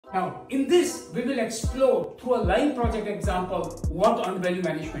Now, in this, we will explore through a live project example what earned value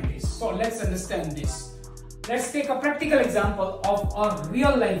management is. So let's understand this. Let's take a practical example of a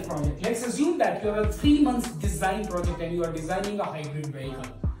real life project. Let's assume that you have a 3 months design project and you are designing a hybrid vehicle.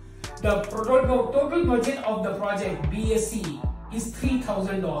 The total budget of the project BAC is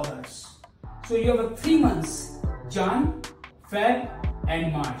 $3,000. So you have a 3 months, Jan, Feb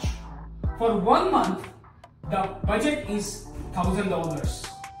and March. For 1 month, the budget is $1,000.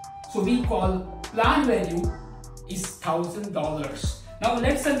 So we call plan value is $1,000. Now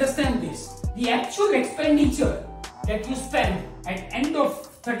let's understand this. The actual expenditure that you spend at end of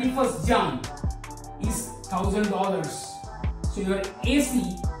 31st Jan is $1,000. So your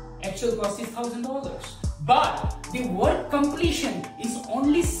AC actual cost is $1,000. But the work completion is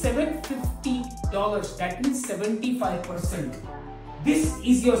only $750. That means 75%. This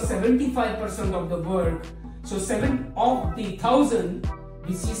is your 75% of the work. So 7 of the 1,000,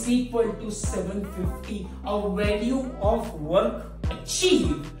 which is equal to 750, a value of work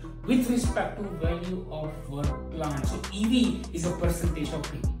achieved with respect to value of work planned. So EV is a percentage of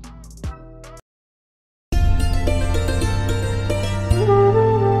PV.